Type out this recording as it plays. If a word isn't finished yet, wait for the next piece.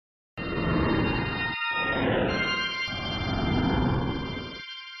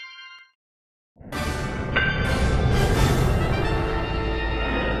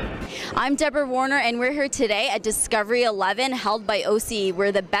I'm Deborah Warner, and we're here today at Discovery 11, held by OCE,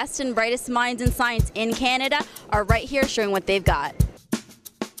 where the best and brightest minds in science in Canada are right here showing what they've got.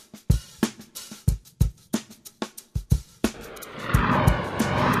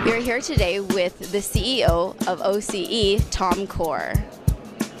 We're here today with the CEO of OCE, Tom Corr.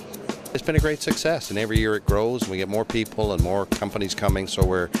 It's been a great success, and every year it grows, and we get more people and more companies coming, so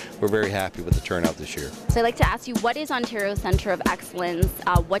we're very happy with the turnout this year. So I'd like to ask you, what is Ontario Centre of Excellence?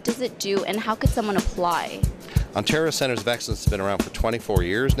 What does it do, and how could someone apply? Ontario Centres of Excellence has been around for 24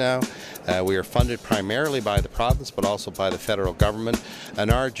 years now. We are funded primarily by the province, but also by the federal government,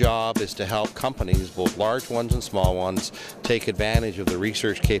 and our job is to help companies, both large ones and small ones, take advantage of the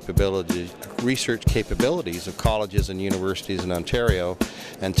research capabilities of colleges and universities in Ontario,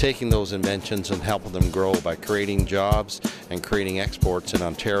 and taking those inventions and helping them grow by creating jobs and creating exports in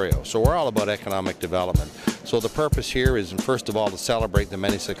Ontario. So we're all about economic development. So the purpose here is, first of all, to celebrate the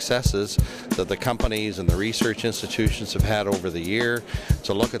many successes that the companies and the research institutions have had over the year,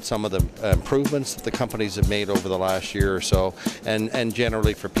 to look at some of the improvements that the companies have made over the last year or so, and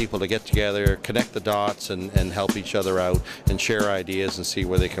generally for people to get together, connect the dots, and help each other out and share ideas and see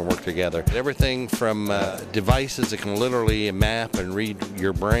where they can work together. Everything from devices that can literally map and read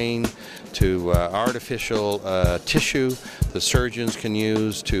your brain, to artificial tissue that surgeons can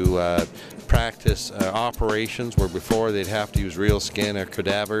use to practice operations where before they'd have to use real skin or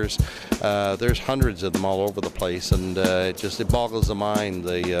cadavers. There's hundreds of them all over the place, and it boggles the mind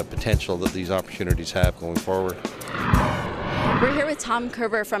the potential that these opportunities have going forward. We're here with Tom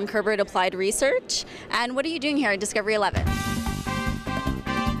Kerber from Kerber Applied Research, and what are you doing here at Discovery 11?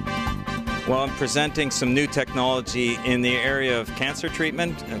 Well, I'm presenting some new technology in the area of cancer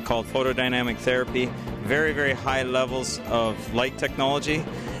treatment called photodynamic therapy, very, very high levels of light technology,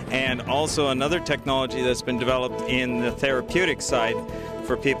 and also another technology that's been developed in the therapeutic side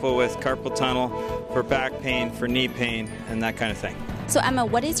for people with carpal tunnel, for back pain, for knee pain, and that kind of thing. So Emma,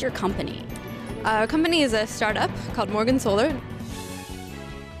 what is your company? Our company is a startup called Morgan Solar.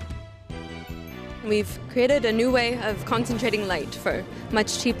 We've created a new way of concentrating light for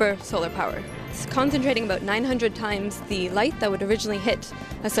much cheaper solar power. It's concentrating about 900 times the light that would originally hit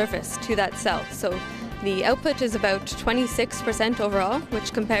a surface to that cell. So the output is about 26% overall,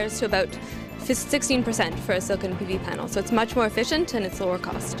 which compares to about 16% for a silicon PV panel. So it's much more efficient and it's lower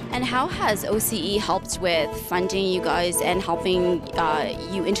cost. And how has OCE helped with funding you guys and helping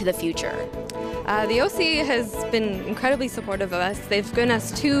you into the future? The OCE has been incredibly supportive of us. They've given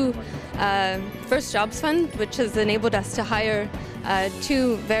us two First Jobs Fund, which has enabled us to hire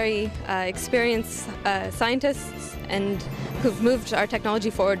two very experienced scientists and who've moved our technology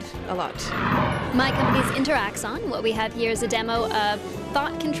forward a lot. My company's Interaxon. What we have here is a demo of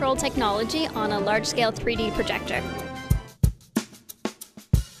thought-controlled technology on a large-scale 3D projector.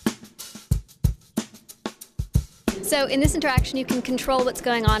 So in this interaction, you can control what's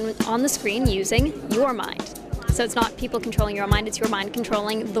going on the screen using your mind. So it's not people controlling your mind, it's your mind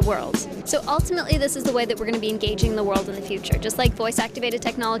controlling the world. So ultimately, this is the way that we're going to be engaging the world in the future. Just like voice-activated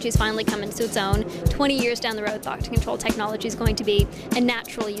technology is finally coming to its own, 20 years down the road, thought-controlled technology is going to be a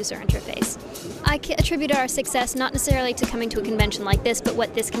natural user interface. I attribute our success not necessarily to coming to a convention like this, but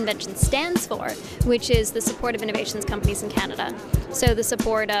what this convention stands for, which is the support of innovations companies in Canada. So the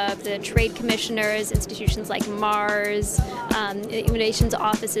support of the trade commissioners, institutions like Mars, innovations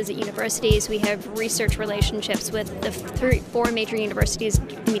offices at universities. We have research relationships with the four major universities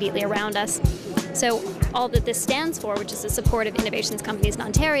immediately around us. So all that this stands for, which is the support of innovations companies in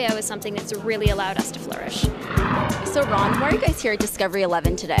Ontario, is something that's really allowed us to flourish. So Ron, why are you guys here at Discovery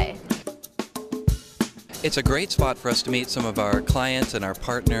 11 today? It's a great spot for us to meet some of our clients and our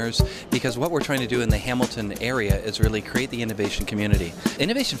partners, because what we're trying to do in the Hamilton area is really create the innovation community.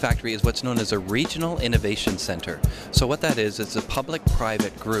 Innovation Factory is what's known as a regional innovation center. So what that is, it's a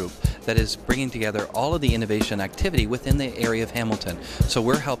public-private group that is bringing together all of the innovation activity within the area of Hamilton. So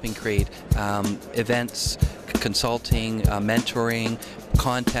we're helping create events, consulting, mentoring,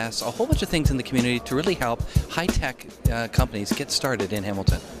 contests, a whole bunch of things in the community to really help high-tech companies get started in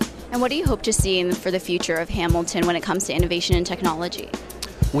Hamilton. And what do you hope to see for the future of Hamilton when it comes to innovation and technology?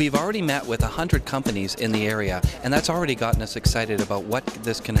 We've already met with 100 companies in the area, and that's already gotten us excited about what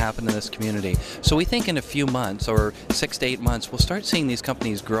this can happen in this community. So we think in a few months, or 6 to 8 months, we'll start seeing these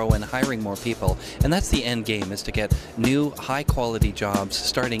companies grow and hiring more people. And that's the end game, is to get new, high-quality jobs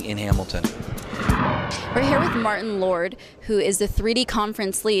starting in Hamilton. We're here with Martin Lord, who is the 3D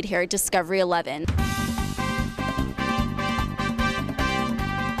conference lead here at Discovery 11.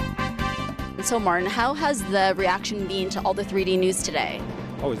 So Martin, how has the reaction been to all the 3D news today?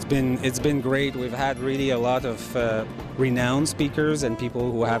 Oh, it's been great. We've had really a lot of renowned speakers and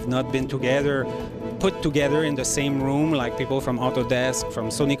people who have not been put together in the same room, like people from Autodesk, from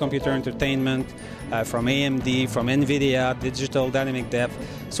Sony Computer Entertainment, from AMD, from NVIDIA, Digital Dynamic Depth.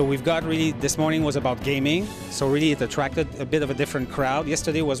 So we've got really, this morning was about gaming, so really it attracted a bit of a different crowd.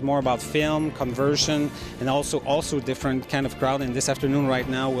 Yesterday was more about film, conversion, and also different kind of crowd. And this afternoon right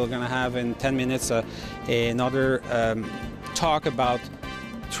now we're going to have in 10 minutes another talk about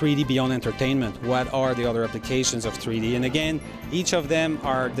 3D beyond entertainment. What are the other applications of 3D? And again, each of them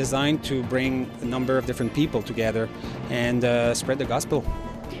are designed to bring a number of different people together and spread the gospel.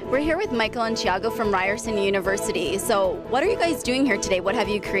 We're here with Michael and Thiago from Ryerson University. So what are you guys doing here today? What have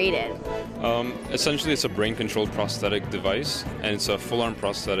you created? Essentially, it's a brain-controlled prosthetic device, and it's a full-arm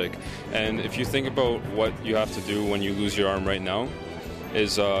prosthetic. And if you think about what you have to do when you lose your arm right now,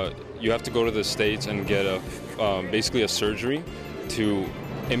 is you have to go to the States and get basically a surgery to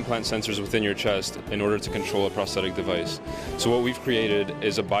implant sensors within your chest in order to control a prosthetic device. So what we've created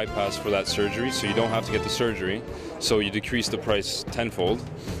is a bypass for that surgery, so you don't have to get the surgery, so you decrease the price tenfold.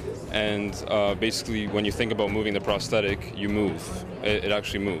 And basically, when you think about moving the prosthetic, you move. It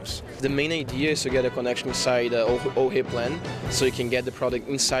actually moves. The main idea is to get a connection inside the OHIP plan, so you can get the product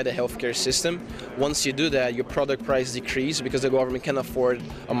inside the healthcare system. Once you do that, your product price decreases because the government can afford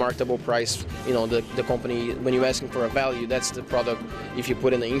a marketable price. You know, the company, when you're asking for a value, that's the product. If you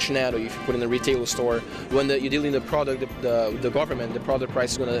put in the internet or if you put in a retail store, when you're dealing the product, the government, the product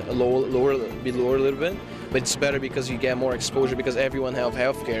price is going to be lower a little bit. But it's better because you get more exposure because everyone have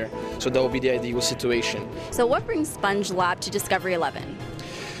healthcare. So that will be the ideal situation. So what brings Sponge Lab to Discovery 11?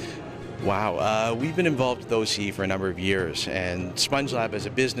 Wow, we've been involved with OCE for a number of years, and Sponge Lab as a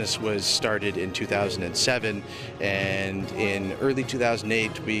business was started in 2007, and in early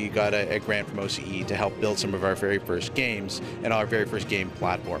 2008 we got a grant from OCE to help build some of our very first games and our very first game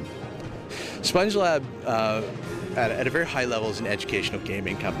platform. Sponge Lab at a very high level is an educational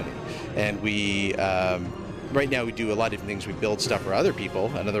gaming company, and we right now we do a lot of different things. We build stuff for other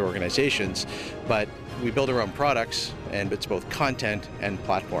people and other organizations, but we build our own products, and it's both content and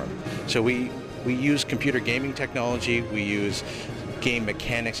platform. So we use computer gaming technology, we use game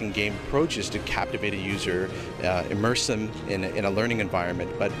mechanics and game approaches to captivate a user, immerse them in a learning environment,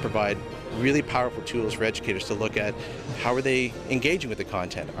 but provide really powerful tools for educators to look at how are they engaging with the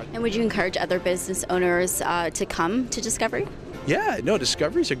content. And would you encourage other business owners to come to Discovery? Yeah, no,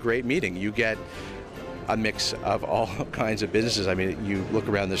 Discovery is a great meeting. You get a mix of all kinds of businesses. I mean, you look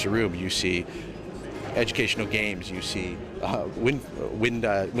around this room, you see educational games, you see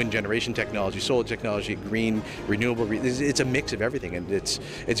wind generation technology, solar technology, green, renewable. It's a mix of everything, and it's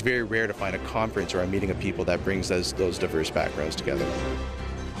very rare to find a conference or a meeting of people that brings those diverse backgrounds together.